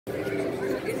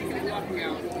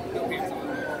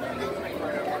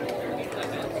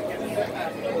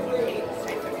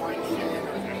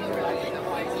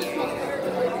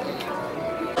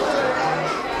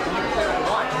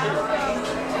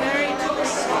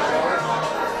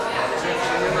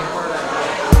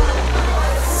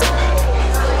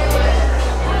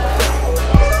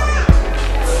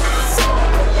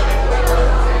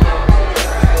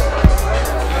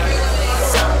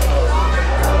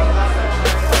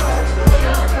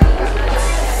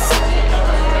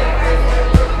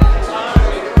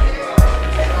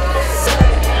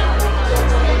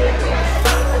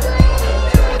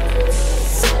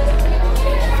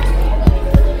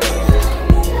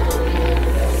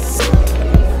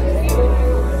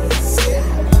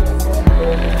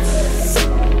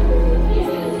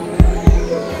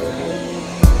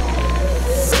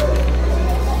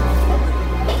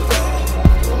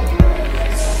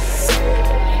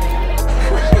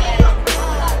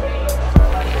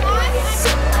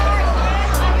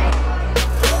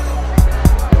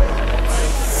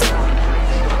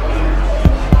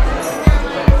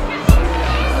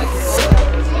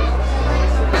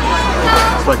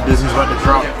Like Disney's about to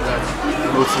drop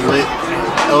that most lit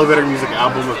elevator music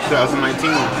album of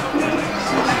 2019.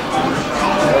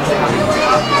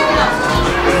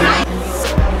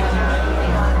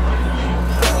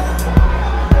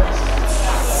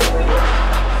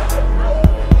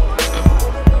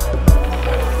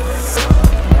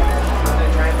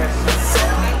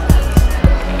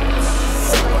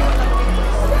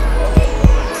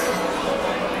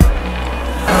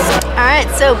 Alright,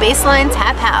 so Baseline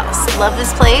Taphouse. Love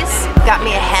this place. Got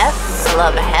me a hef. I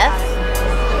love a hef.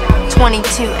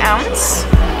 22 ounce.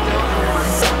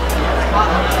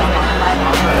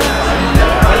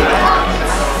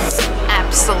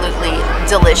 Absolutely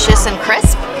delicious and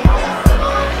crisp.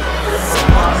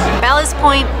 Ballast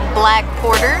Point Black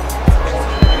Porter.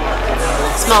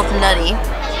 Smells nutty.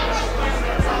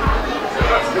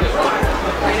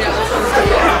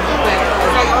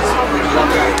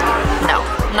 No,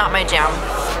 not my jam.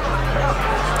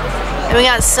 And we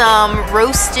got some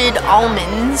roasted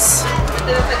almonds.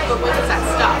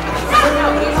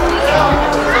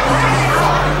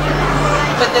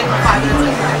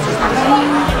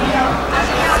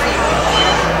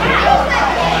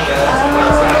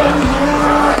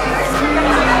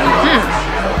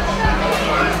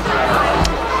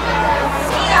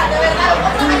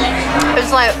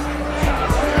 It's like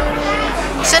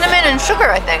cinnamon and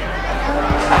sugar, I think.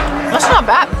 That's not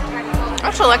bad. I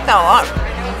actually like that a lot.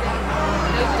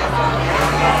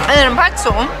 And then a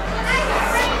pretzel.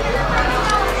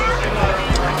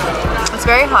 It's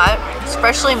very hot. It's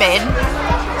freshly made.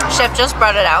 Chef just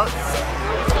brought it out.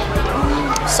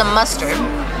 Some mustard.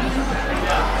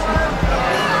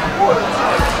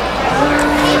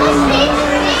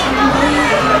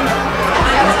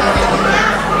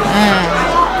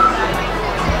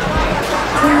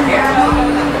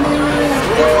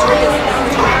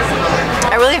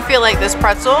 I really feel like this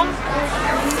pretzel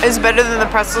is better than the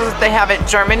pretzels that they have at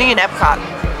Germany and Epcot.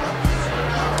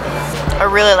 I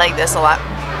really like this a lot.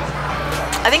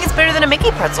 I think it's better than a Mickey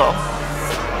pretzel.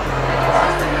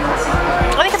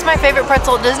 I think it's my favorite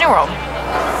pretzel at Disney World.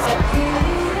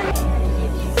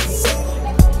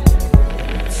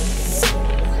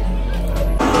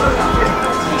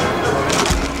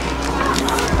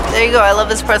 There you go. I love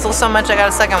this pretzel so much I got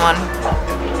a second one.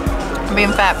 I'm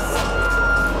being fat.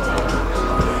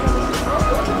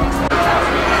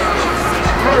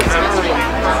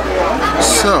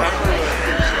 So,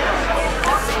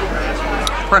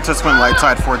 Princess went light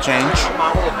side for a change,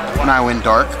 and I went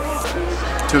dark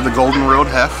to the Golden Road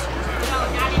Hef.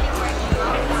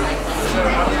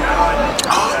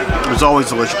 It was always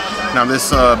delicious. Now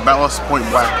this Ballast Point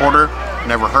Black Porter,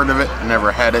 never heard of it,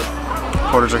 never had it.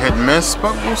 Porters are hit and miss,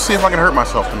 but we'll see if I can hurt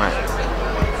myself tonight.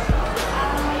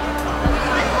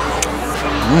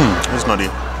 It's nutty.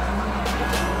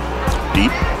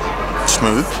 Deep,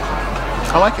 smooth.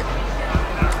 I like it.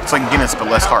 It's like Guinness, but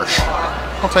less harsh.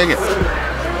 I'll take it.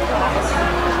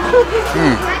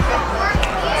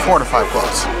 4 to 5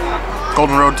 plus.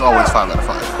 Golden Road's always 5 out of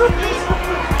 5.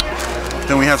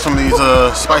 Then we have some of these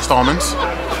spiced almonds.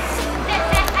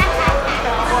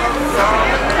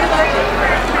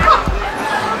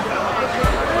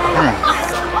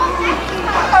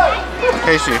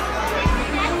 Tasty.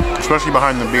 Especially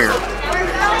behind the beer.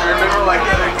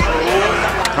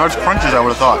 Not as crunchy as I would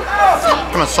have thought.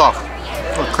 Kind of soft. A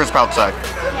little crisp outside.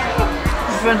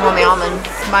 Depends on the almond.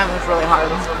 Mine was really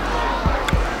hard.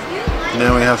 And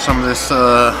then we have some of this,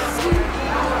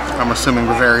 I'm assuming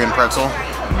Bavarian Pretzel.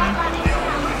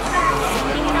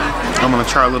 I'm going to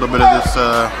try a little bit of this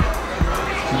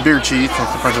beer cheese since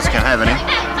the princess can't have any.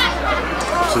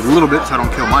 Just a little bit so I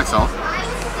don't kill myself.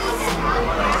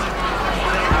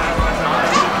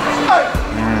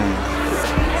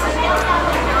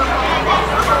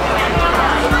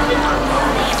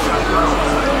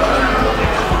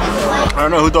 I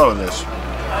don't know who thought of this.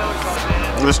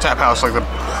 This tap house is like the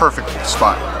perfect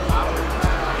spot.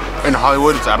 In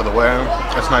Hollywood, it's out of the way.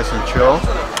 It's nice and chill.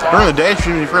 During the day, it's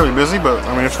usually fairly busy, but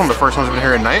I mean, it's one of the first ones I've been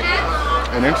here at night,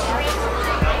 and it's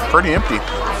pretty empty.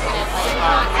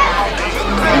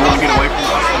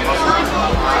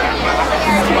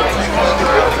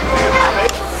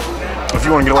 If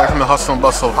you want to get away from the hustle and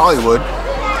bustle of Hollywood,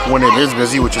 when it is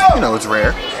busy, which is, you know, it's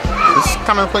rare, this is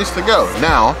kind of the place to go.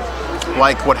 Now,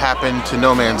 like what happened to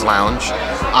No Man's Lounge,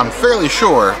 I'm fairly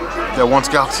sure that once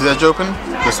Galaxy's Edge open,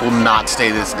 this will not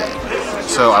stay this day.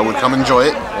 So I would come enjoy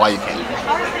it while you can.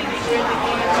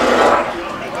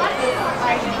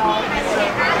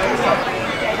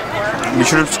 Be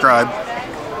sure to subscribe,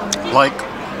 like,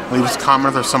 leave us a comment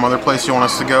if there's some other place you want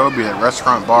us to go, be it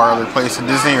restaurant, bar, other place at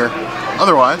Disney, or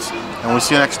otherwise, and we'll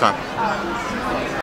see you next time.